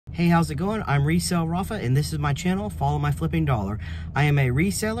Hey, how's it going? I'm Resell Rafa, and this is my channel, Follow My Flipping Dollar. I am a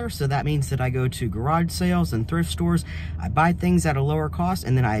reseller, so that means that I go to garage sales and thrift stores. I buy things at a lower cost,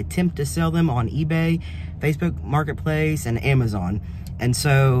 and then I attempt to sell them on eBay, Facebook Marketplace, and Amazon. And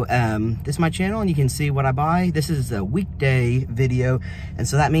so this is my channel, and you can see what I buy. This is a weekday video, and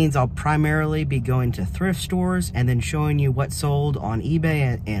so that means I'll primarily be going to thrift stores and then showing you what's sold on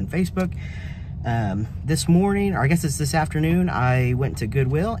eBay and Facebook. This morning, or I guess it's this afternoon, I went to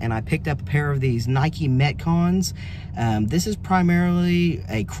Goodwill and I picked up a pair of these Nike Metcons. This is primarily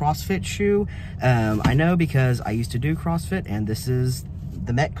a CrossFit shoe. I know because I used to do CrossFit, and this is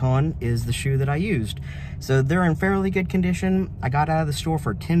the Metcon is the shoe that I used. So they're in fairly good condition. I got out of the store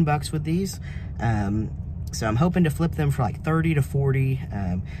for 10 bucks with these. So I'm hoping to flip them for like 30 to 40.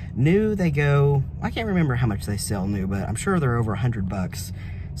 New, they go, I can't remember how much they sell new, but I'm sure they're over 100 bucks.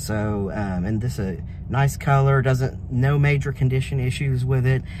 So, and this a nice color, no major condition issues with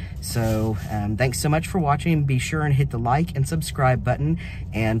it. So, thanks so much for watching. Be sure and hit the like and subscribe button,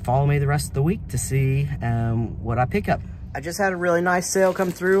 and follow me the rest of the week to see what I pick up. I just had a really nice sale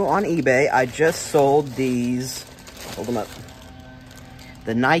come through on eBay. I just sold these, hold them up,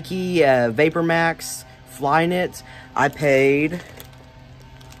 the Nike Vapor Max Flyknit. I paid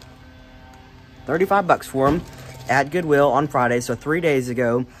 35 bucks for them at Goodwill on Friday, so 3 days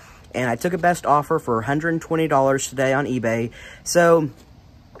ago, and I took a best offer for $120 today on eBay. So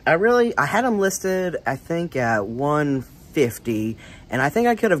I had them listed, I think, at $150, and I think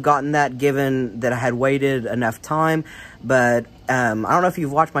I could have gotten that given that I had waited enough time. But I don't know if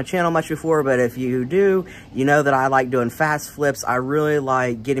you've watched my channel much before, but if you do, you know that I like doing fast flips. I really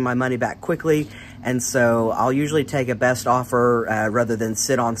like getting my money back quickly, and so I'll usually take a best offer rather than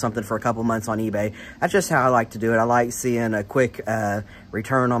sit on something for a couple months on eBay. That's just how I like to do it. I like seeing a quick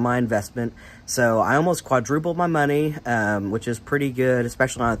return on my investment. So I almost quadrupled my money, which is pretty good,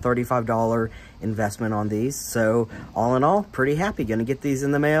 especially on a $35 investment on these. So all in all, pretty happy. Gonna get these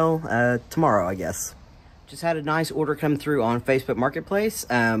in the mail tomorrow, I guess. Just had a nice order come through on Facebook Marketplace.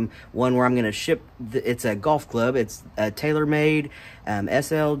 One where I'm going to ship, it's a golf club. It's a tailor-made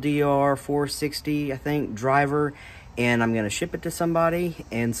SLDR 460, I think, driver. And I'm going to ship it to somebody.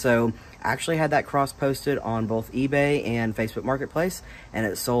 And so I actually had that cross-posted on both eBay and Facebook Marketplace. And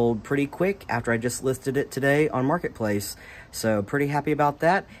it sold pretty quick after I just listed it today on Marketplace. So pretty happy about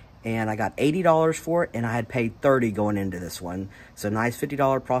that. And I got $80 for it, and I had paid $30 going into this one. So nice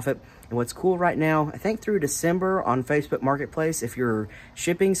 $50 profit. And what's cool right now, I think through December on Facebook Marketplace, if you're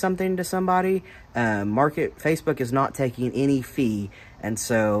shipping something to somebody, Facebook is not taking any fee. And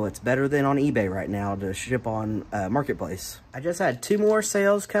so it's better than on eBay right now to ship on Marketplace. I just had 2 more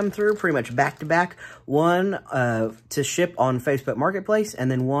sales come through, pretty much back to back. One to ship on Facebook Marketplace,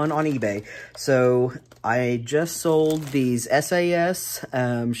 and then one on eBay. So I just sold these SAS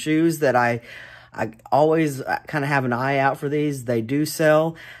shoes that I always kind of have an eye out for these. They do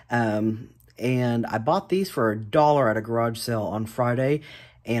sell. And I bought these for $1 at a garage sale on Friday.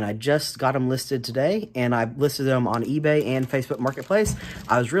 And I just got them listed today, and I listed them on eBay and Facebook Marketplace.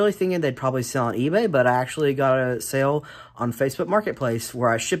 I was really thinking they'd probably sell on eBay, but I actually got a sale on Facebook Marketplace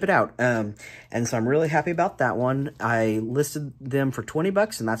where I ship it out. And so I'm really happy about that one. I listed them for 20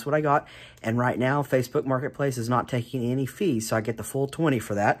 bucks, and that's what I got. And right now, Facebook Marketplace is not taking any fees, so I get the full 20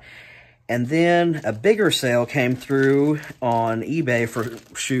 for that. And then a bigger sale came through on eBay for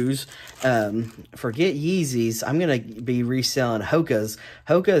shoes. Forget Yeezys. I'm going to be reselling Hokas.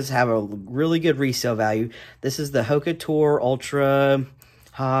 Hokas have a really good resale value. This is the Hoka Tour Ultra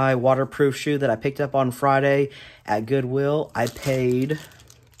High Waterproof shoe that I picked up on Friday at Goodwill. I paid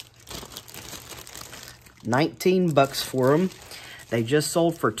 19 bucks for them. They just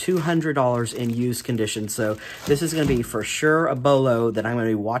sold for $200 in used condition. So this is going to be for sure a BOLO that I'm going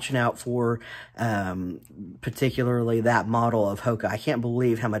to be watching out for, particularly that model of Hoka. I can't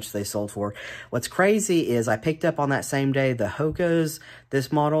believe how much they sold for. What's crazy is I picked up on that same day the Hokas,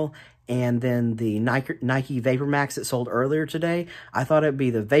 this model, and then the Nike Vapor Max that sold earlier today. I thought it'd be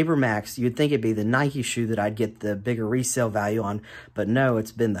the Vapor Max. You'd think it'd be the Nike shoe that I'd get the bigger resale value on, but no,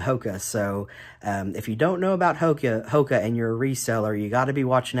 it's been the Hoka. So if you don't know about Hoka and you're a reseller, you got to be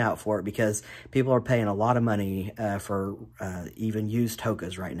watching out for it, because people are paying a lot of money for even used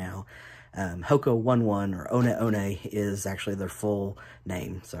Hokas right now. Hoka 11 or One is actually their full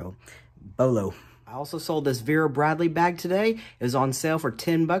name. So BOLO. I also sold this Vera Bradley bag today. It was on sale for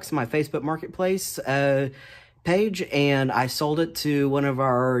 10 bucks on my Facebook Marketplace page, and I sold it to one of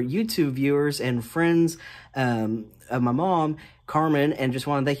our YouTube viewers and friends of my mom, Carmen, and just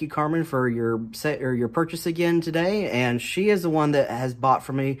want to thank you, Carmen, for your purchase again today. And she is the one that has bought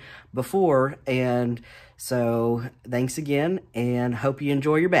from me before, and So thanks again, and hope you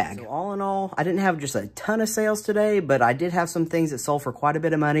enjoy your bag. So all in all, I didn't have just a ton of sales today, but I did have some things that sold for quite a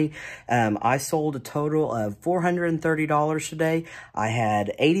bit of money. I sold a total of $430 today. I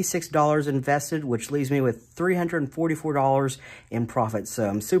had $86 invested, which leaves me with $344 in profit. So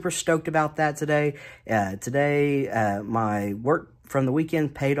I'm super stoked about that today. My work from the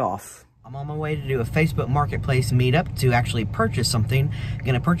weekend paid off. I'm on my way to do a Facebook Marketplace meetup to actually purchase something. I'm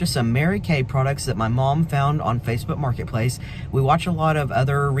going to purchase some Mary Kay products that my mom found on Facebook Marketplace. We watch a lot of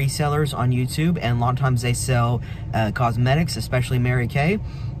other resellers on YouTube, and a lot of times they sell cosmetics, especially Mary Kay.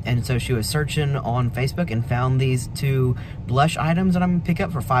 And so she was searching on Facebook and found these two blush items that I'm going to pick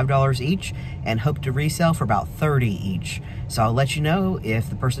up for $5 each and hope to resell for about $30 each. So I'll let you know if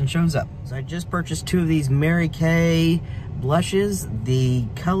the person shows up. So I just purchased two of these Mary Kay blushes. The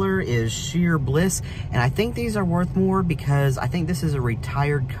color is Sheer Bliss, and I think these are worth more because I think this is a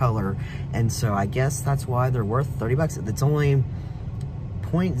retired color, and so I guess that's why they're worth 30 bucks. It's only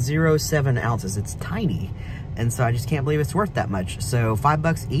 0.07 ounces. It's tiny, and so I just can't believe it's worth that much. So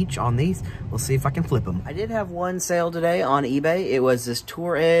 $5 each on these. We'll see if I can flip them. I did have one sale today on eBay. It was this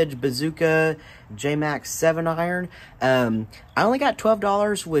Tour Edge Bazooka J-Max 7 iron. I only got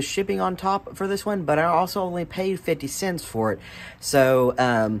 $12 with shipping on top for this one, but I also only paid 50 cents for it. So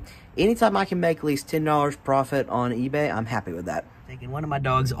anytime I can make at least $10 profit on eBay, I'm happy with that. Taking one of my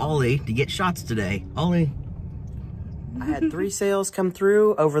dogs, Ollie, to get shots today. Ollie. I had 3 sales come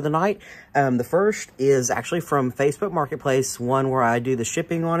through over the night. The first is actually from Facebook Marketplace, one where I do the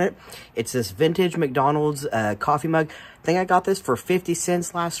shipping on it. It's this vintage McDonald's coffee mug. I think I got this for 50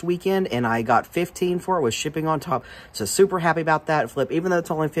 cents last weekend, and I got 15 for it with shipping on top. So super happy about that flip. Even though it's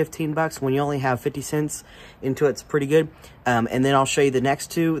only 15 bucks, when you only have 50 cents into it, it's pretty good. And then I'll show you the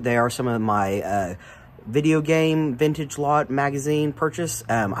next two. They are some of my video game vintage lot magazine purchase.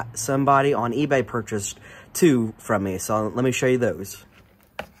 Somebody on eBay purchased 2 from me, so let me show you those.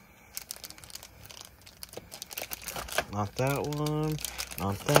 Not that one,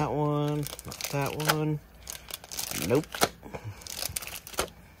 not that one, not that one. Nope.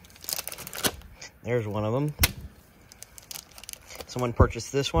 There's one of them. Someone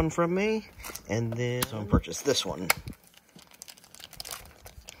purchased this one from me, and then someone purchased this one.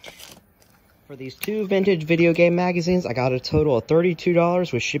 For these 2 vintage video game magazines, I got a total of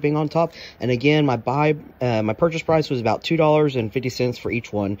 $32 with shipping on top. And again, my purchase price was about $2.50 for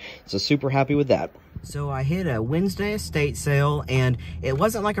each one. So super happy with that. So I hit a Wednesday estate sale, and it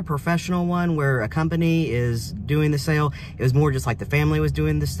wasn't like a professional one where a company is doing the sale. It was more just like the family was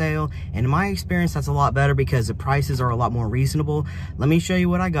doing the sale. And in my experience, that's a lot better because the prices are a lot more reasonable. Let me show you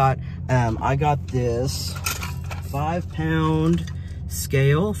what I got. I got this 5-pound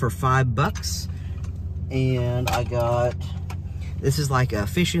scale for $5, and I got, this is like a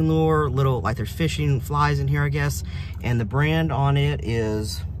fishing lure, little, like there's fishing flies in here, I guess, and the brand on it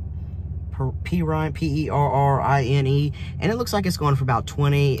is Perrine, P-E-R-R-I-N-E, and it looks like it's going for about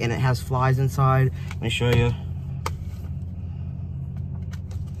 20, and it has flies inside. Let me show you.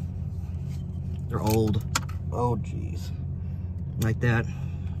 They're old. Oh geez, like that.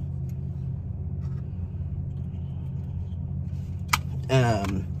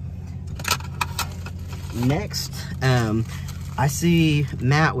 Next, I see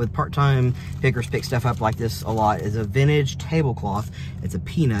Matt with Part-Time Pickers pick stuff up like this a lot. It's a vintage tablecloth. It's a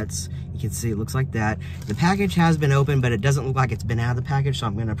Peanuts. You can see it looks like that. The package has been opened, but it doesn't look like it's been out of the package, so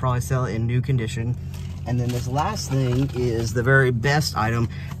I'm going to probably sell it in new condition. And then this last thing is the very best item.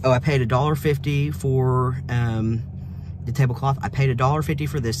 Oh, I paid $1.50 for the tablecloth. I paid $1.50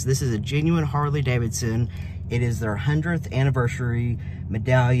 for this. This is a genuine Harley Davidson. It is their 100th anniversary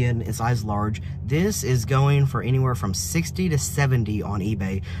medallion in size large. This is going for anywhere from $60 to $70 on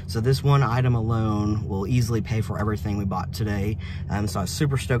eBay. So this one item alone will easily pay for everything we bought today. So I was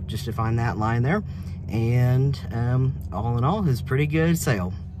super stoked just to find that line there. And all in all, it's a pretty good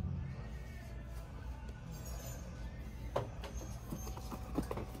sale.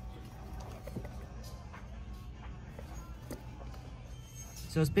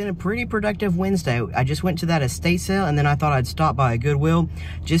 So it's been a pretty productive Wednesday. I just went to that estate sale, and then I thought I'd stop by a Goodwill.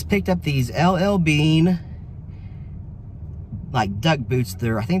 Just picked up these LL Bean like duck boots.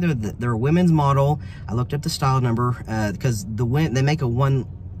 I think they're a women's model. I looked up the style number because they make one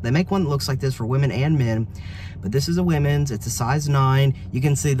that looks like this for women and men, but this is a women's. It's a size 9. You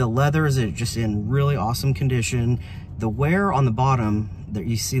can see the leather is just in really awesome condition. The wear on the bottom, that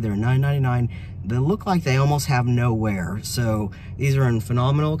you see they're $9.99. They look like they almost have no wear. So these are in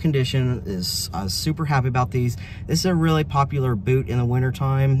phenomenal condition. I was super happy about these. This is a really popular boot in the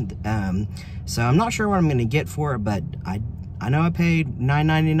wintertime. So I'm not sure what I'm gonna get for it, but I know I paid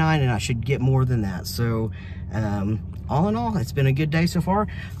 $9.99 and I should get more than that. So all in all, it's been a good day so far.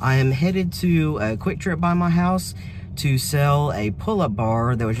 I am headed to a Quick Trip by my house to sell a pull-up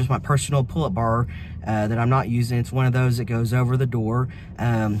bar that was just my personal pull-up bar that I'm not using. It's one of those that goes over the door.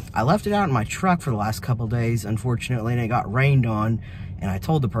 I left it out in my truck for the last couple days, unfortunately, and it got rained on, and I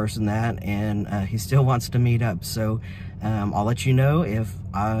told the person that, and he still wants to meet up. So I'll let you know if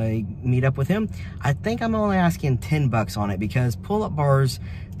I meet up with him. I think I'm only asking 10 bucks on it because pull-up bars,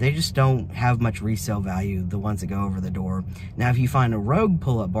 they just don't have much resale value, the ones that go over the door. Now, if you find a Rogue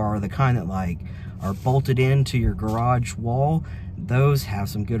pull-up bar, the kind that like are bolted into your garage wall, those have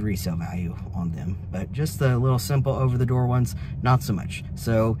some good resale value on them. But just the little simple over-the-door ones, not so much.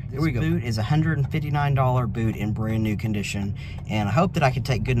 So here we go. This boot is a $159 boot in brand new condition, and I hope that I can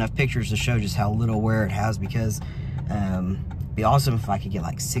take good enough pictures to show just how little wear it has, because it'd be awesome if I could get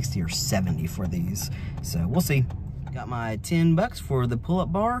like 60 or 70 for these. So we'll see. Got my 10 bucks for the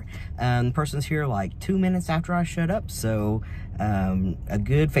pull-up bar. The person's here like 2 minutes after I showed up, so a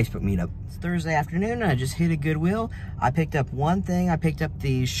good Facebook meetup. It's Thursday afternoon, and I just hit a Goodwill. I picked up one thing. I picked up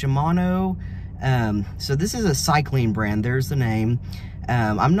the Shimano. So this is a cycling brand. There's the name.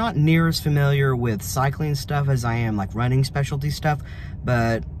 I'm not near as familiar with cycling stuff as I am like running specialty stuff,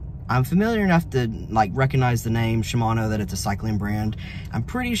 but I'm familiar enough to like recognize the name Shimano, that it's a cycling brand. I'm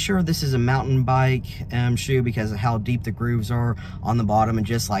pretty sure this is a mountain bike shoe because of how deep the grooves are on the bottom and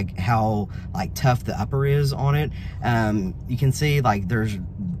just like how like tough the upper is on it. You can see like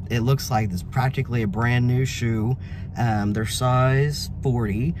it looks like it's practically a brand new shoe. They're size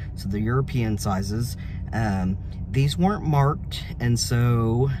 40, so the European sizes. These weren't marked, and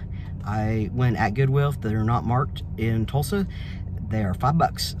so I went at Goodwill. If they're not marked in Tulsa, they are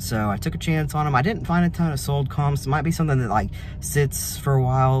 $5. So I took a chance on them. I didn't find a ton of sold comps. It might be something that like sits for a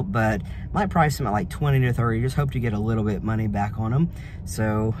while, but might price them at like 20 to 30. Just hope to get a little bit money back on them.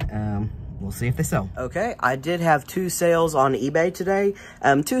 So we'll see if they sell. Okay, I did have 2 sales on eBay today.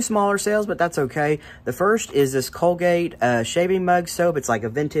 2 smaller sales, but that's okay. The first is this Colgate shaving mug soap. It's like a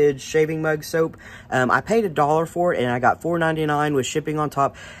vintage shaving mug soap. I paid $1 for it, and I got $4.99 with shipping on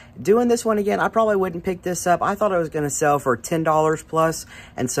top. Doing this one again, I probably wouldn't pick this up. I thought it was going to sell for $10 plus,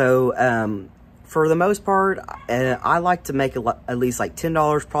 and so for the most part, I like to make at least like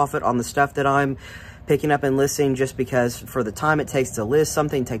 $10 profit on the stuff that I'm picking up and listing, just because for the time it takes to list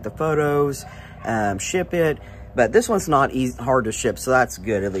something, take the photos, ship it. But this one's not hard to ship, so that's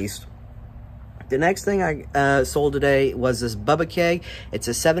good at least. The next thing I sold today was this Bubba keg. It's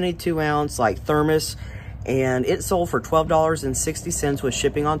a 72-ounce like thermos, and it sold for $12.60 with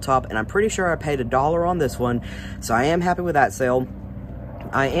shipping on top, and I'm pretty sure I paid $1 on this one, so I am happy with that sale.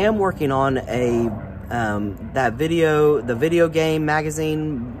 I am working on a the video game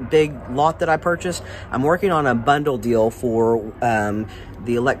magazine big lot that I purchased. I'm working on a bundle deal for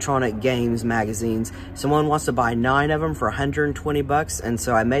the electronic games magazines. Someone wants to buy 9 of them for 120 bucks, and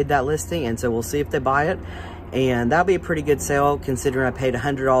so I made that listing, and so we'll see if they buy it. And that'll be a pretty good sale considering I paid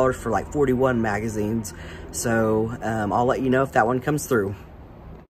 $100 for like 41 magazines. So I'll let you know if that one comes through.